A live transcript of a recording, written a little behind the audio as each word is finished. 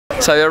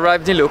So we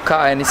arrived in Lucca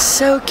and it's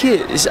so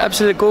cute, it's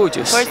absolutely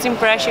gorgeous. First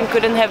impression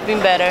couldn't have been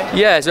better.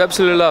 Yes, we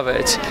absolutely love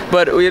it.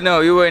 But you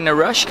know, we were in a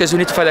rush because we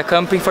need to find a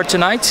camping for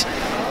tonight.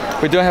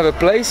 We don't have a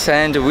place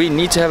and we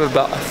need to have a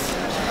bath.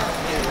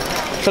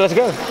 So let's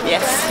go.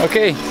 Yes.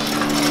 Okay.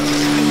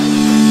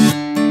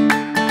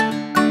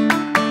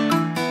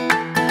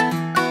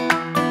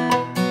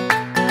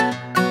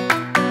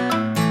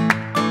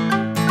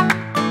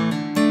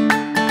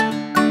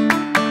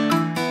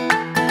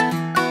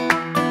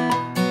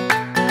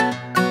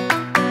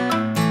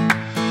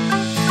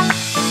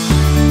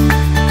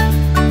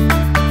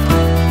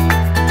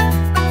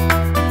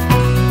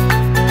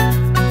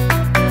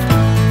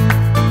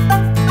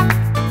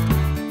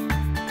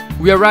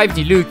 We arrived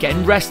in Lucca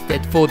and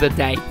rested for the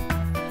day.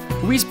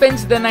 We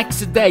spent the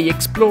next day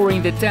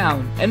exploring the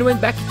town and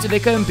went back to the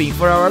camping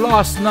for our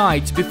last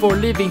night before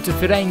leaving to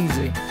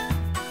Firenze.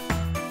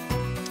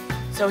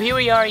 So here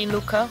we are in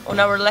Lucca on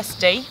our last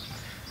day.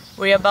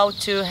 We're about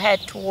to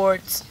head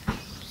towards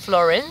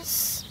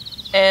Florence.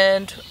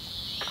 And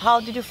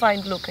how did you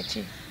find Lucca,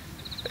 Chi?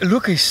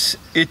 Lucca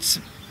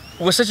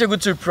was such a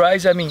good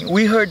surprise. I mean,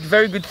 we heard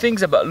very good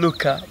things about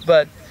Lucca,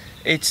 but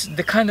it's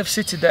the kind of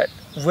city that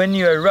when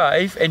you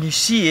arrive and you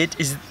see it,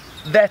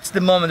 that's the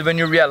moment when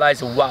you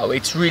realize, wow,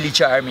 it's really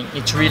charming,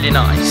 it's really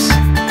nice.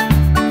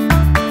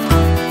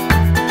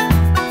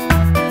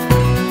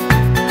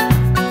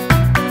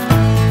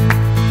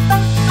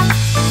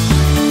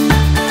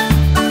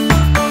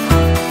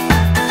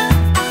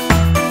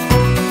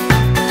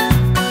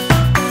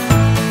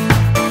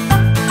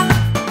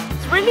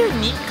 It's really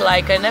unique,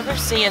 like I never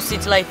seen a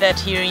city like that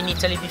here in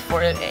Italy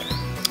before.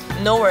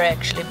 Nowhere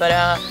actually, but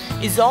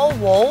it's all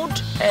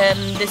walled and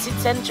the city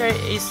center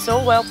is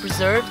so well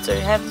preserved, so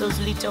you have those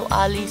little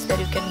alleys that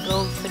you can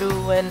go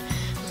through and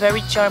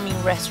very charming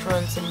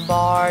restaurants and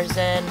bars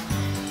and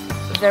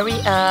very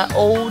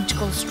old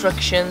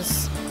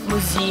constructions,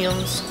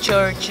 museums,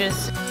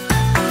 churches.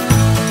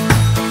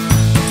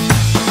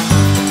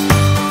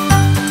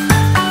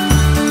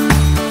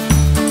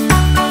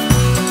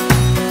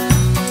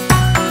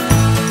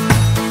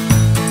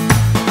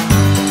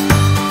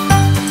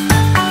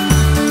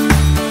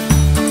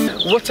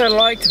 What I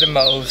liked the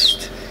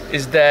most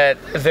is that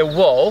the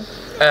wall,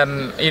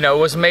 you know,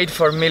 was made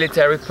for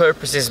military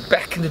purposes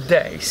back in the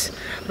days,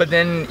 but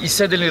then it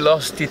suddenly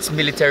lost its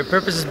military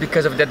purposes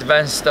because of the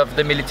advance of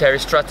the military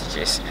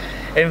strategies.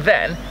 And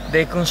then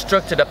they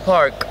constructed a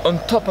park on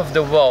top of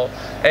the wall,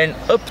 and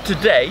up to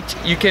date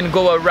you can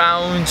go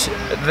around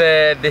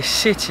the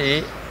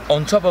city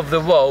on top of the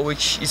wall,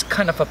 which is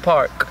kind of a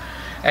park.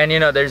 And you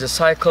know, there's a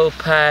cycle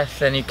path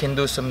and you can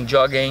do some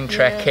jogging,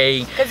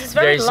 trekking. Because it's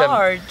very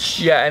large.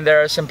 Yeah, and there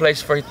are some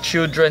places for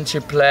children to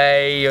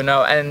play, you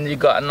know, and you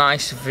got a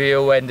nice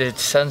view and the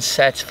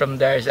sunset from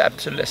there is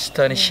absolutely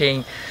astonishing.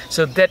 Yeah.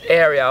 So that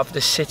area of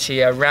the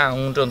city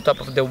around on top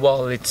of the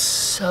wall, it's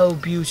so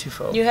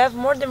beautiful. You have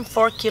more than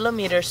 4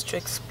 kilometers to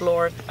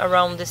explore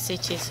around the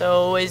city,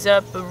 so it's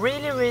a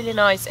really, really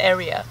nice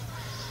area.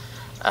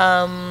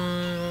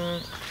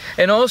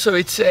 And also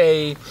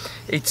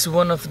it's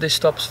one of the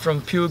stops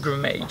from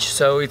pilgrimage,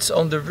 so it's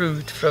on the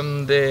route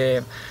from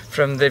the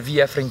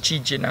Via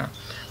Francigena,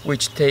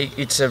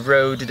 it's a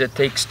road that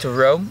takes to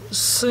Rome,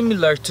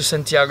 similar to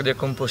Santiago de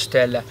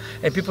Compostela.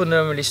 And people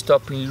normally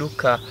stop in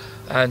Lucca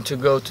and to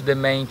go to the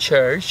main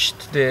church,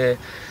 to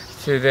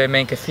the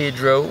main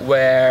cathedral,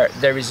 where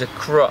there is a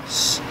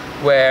cross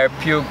where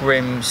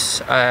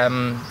pilgrims,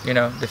 you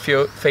know, the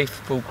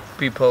faithful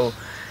people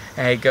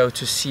go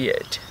to see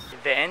it.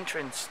 The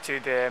entrance to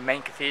the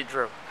main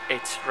cathedral,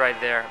 it's right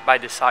there by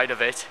the side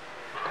of it,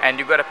 and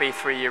you gotta pay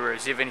 3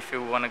 euros even if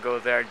you want to go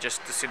there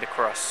just to see the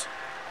cross.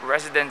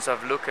 Residents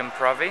of Lucca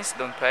province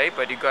don't pay,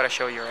 but you gotta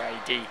show your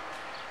ID.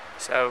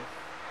 So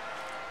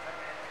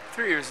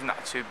 3 euros is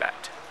not too bad.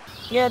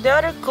 Yeah, the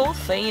other cool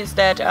thing is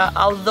that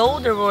although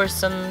there were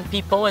some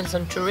people and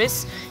some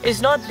tourists,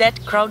 it's not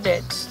that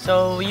crowded,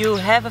 so you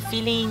have a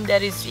feeling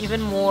that is even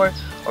more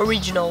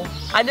original.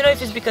 I don't know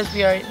if it's because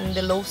we are in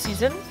the low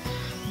season,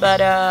 but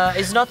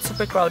it's not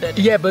super crowded.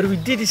 Yeah, but we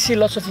did see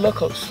lots of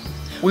locals.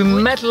 We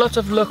met lots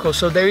of locals,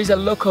 so there is a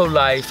local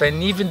life,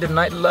 and even the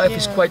nightlife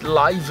is quite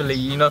lively,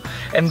 you know,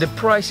 and the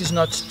price is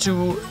not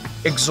too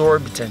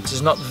exorbitant,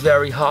 it's not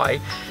very high,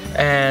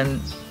 and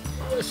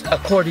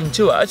according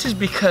to us, it's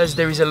because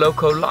there is a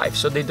local life,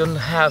 so they don't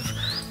have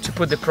to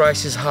put the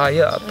prices high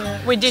up.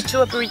 Yeah. We did 2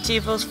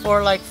 aperitivos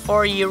for like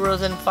 4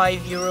 euros and 5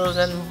 euros,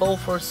 and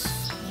both were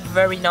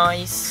very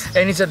nice.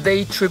 And it's a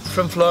day trip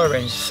from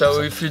Florence,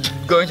 so if you're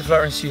going to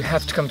Florence you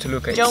have to come to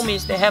Lucca. Don't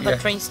miss, they have a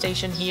train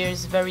station here,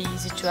 it's very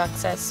easy to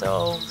access,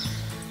 so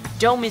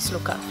don't miss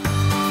Lucca.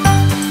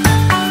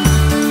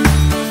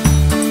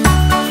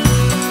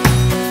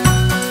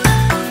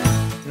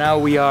 Now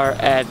we are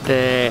at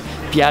the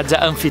Piazza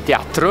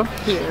Anfiteatro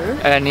here,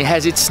 and it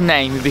has its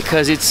name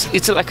because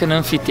it's like an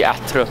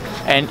amphitheatro,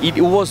 and it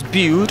was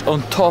built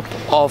on top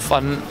of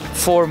a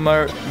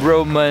former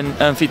Roman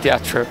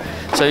amphitheatro.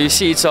 So you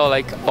see it's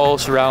all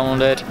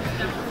surrounded,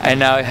 and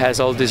now it has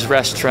all these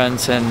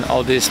restaurants and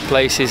all these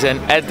places,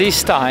 and at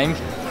this time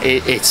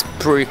it's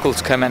pretty cool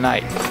to come at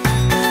night.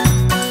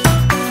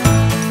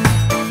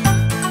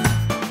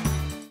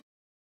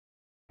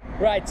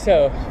 Right,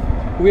 so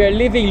we are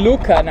leaving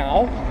Lucca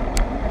now,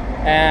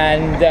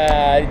 and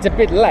it's a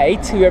bit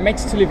late. We were meant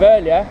to leave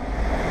earlier,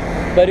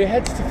 but we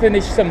had to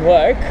finish some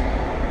work,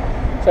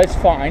 so it's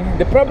fine.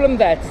 The problem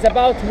that it's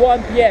about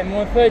 1 p.m,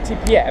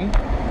 1:30 p.m,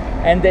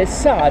 and the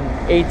sun,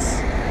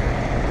 it's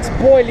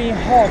boiling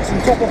hot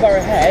on top of our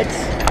heads,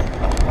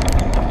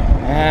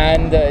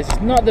 and it's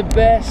not the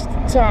best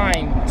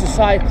time to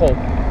cycle.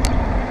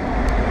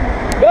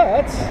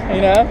 But,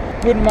 you know,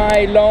 put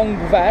my long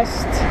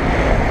vest,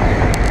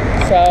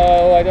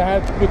 so I don't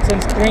have to put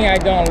sunscreen. I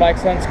don't like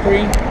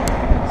sunscreen,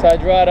 so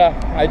I'd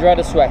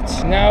rather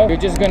sweat. Now we're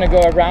just gonna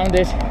go around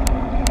it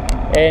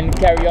and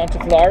carry on to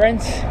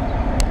Florence.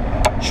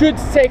 Should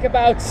take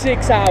about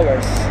 6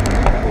 hours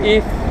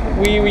if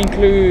we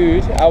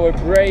include our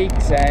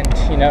breaks and,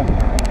 you know,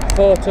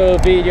 photo,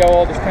 video,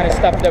 all this kind of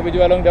stuff that we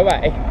do along the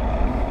way.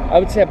 I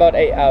would say about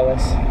 8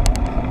 hours.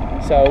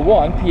 So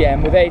 1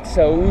 p.m. with 8,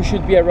 so we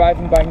should be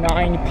arriving by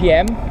 9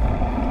 p.m,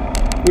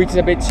 which is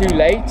a bit too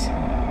late.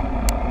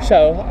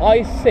 So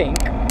I think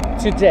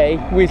today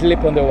we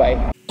sleep on the way.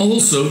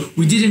 Also,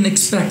 we didn't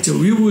expect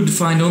we would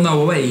find on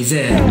our way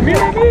there.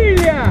 Mille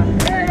Miglia!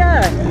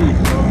 Yeah!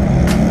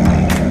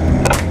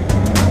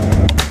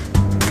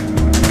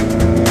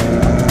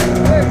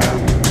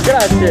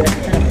 Grazie!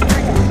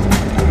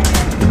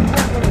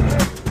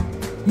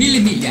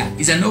 Mille Miglia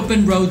is an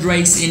open road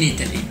race in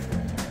Italy.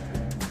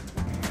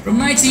 From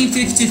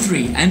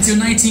 1953 until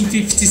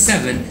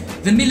 1957,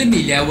 the Mille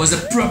Miglia was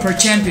a proper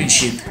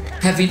championship,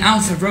 having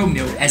Alfa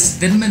Romeo as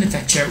the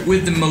manufacturer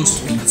with the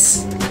most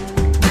wins.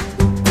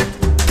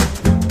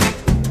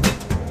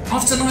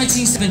 After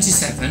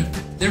 1977,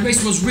 the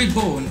race was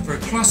reborn for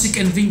classic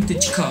and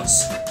vintage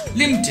cars,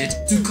 limited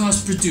to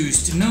cars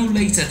produced no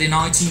later than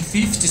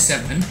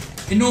 1957,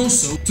 and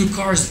also to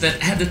cars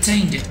that had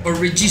attained or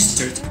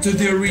registered to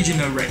the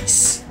original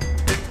race.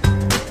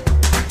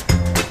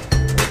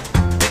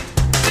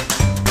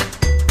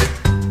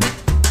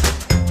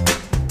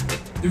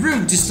 The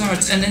route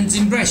starts and ends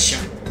in Brescia,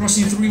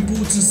 crossing through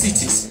important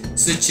cities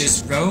such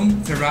as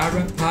Rome,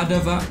 Ferrara,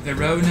 Padova,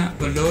 Verona,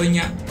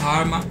 Bologna,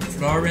 Parma,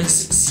 Florence,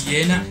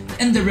 Siena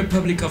and the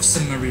Republic of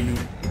San Marino,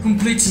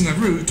 completing a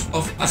route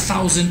of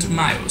 1,000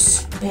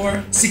 miles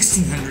or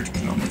 1,600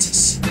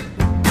 kilometers.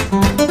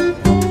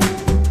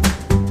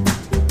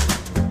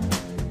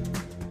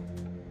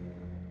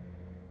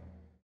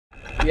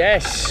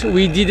 Yes,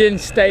 we didn't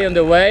stay on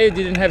the way,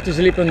 didn't have to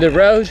sleep on the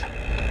road.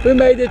 We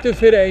made it to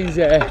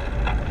Firenze.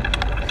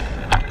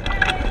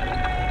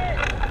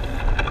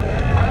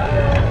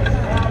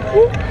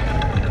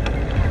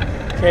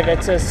 Okay,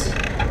 that's us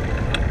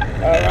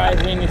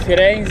arriving in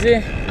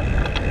Firenze.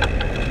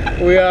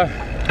 We are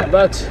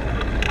about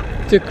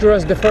to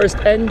cross the first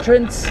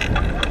entrance.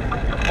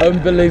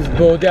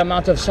 Unbelievable the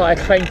amount of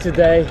cycling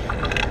today,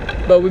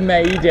 but we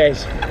made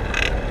it.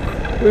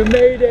 We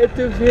made it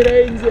to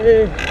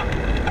Firenze.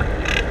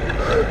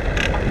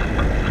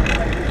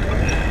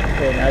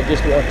 Okay, now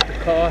just watch the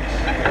cars.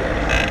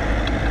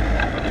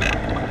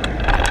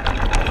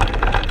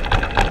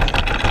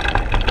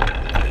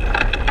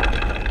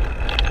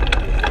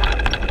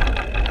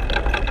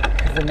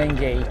 The main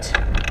gate,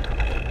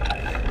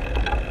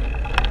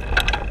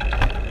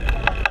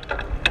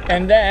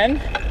 and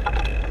then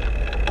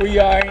we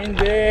are in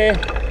the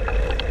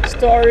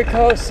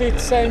historical city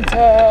center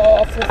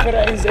of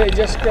Florence.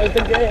 Just cross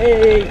the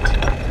gate.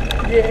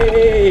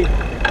 Yay!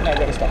 Now I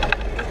gotta stop.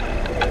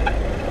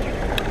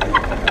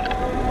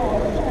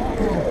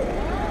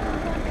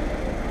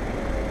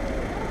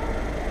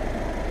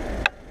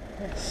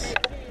 Yes.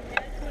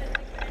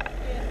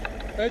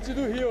 Antes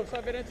do rio,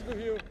 só ver antes do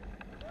rio.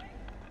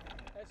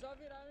 É só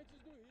virar antes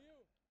do rio.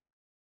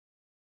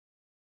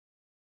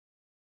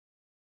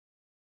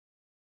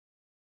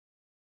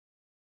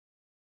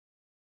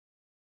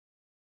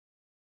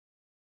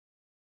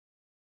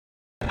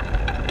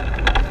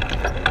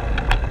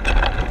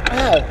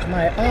 Ow,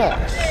 my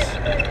ass.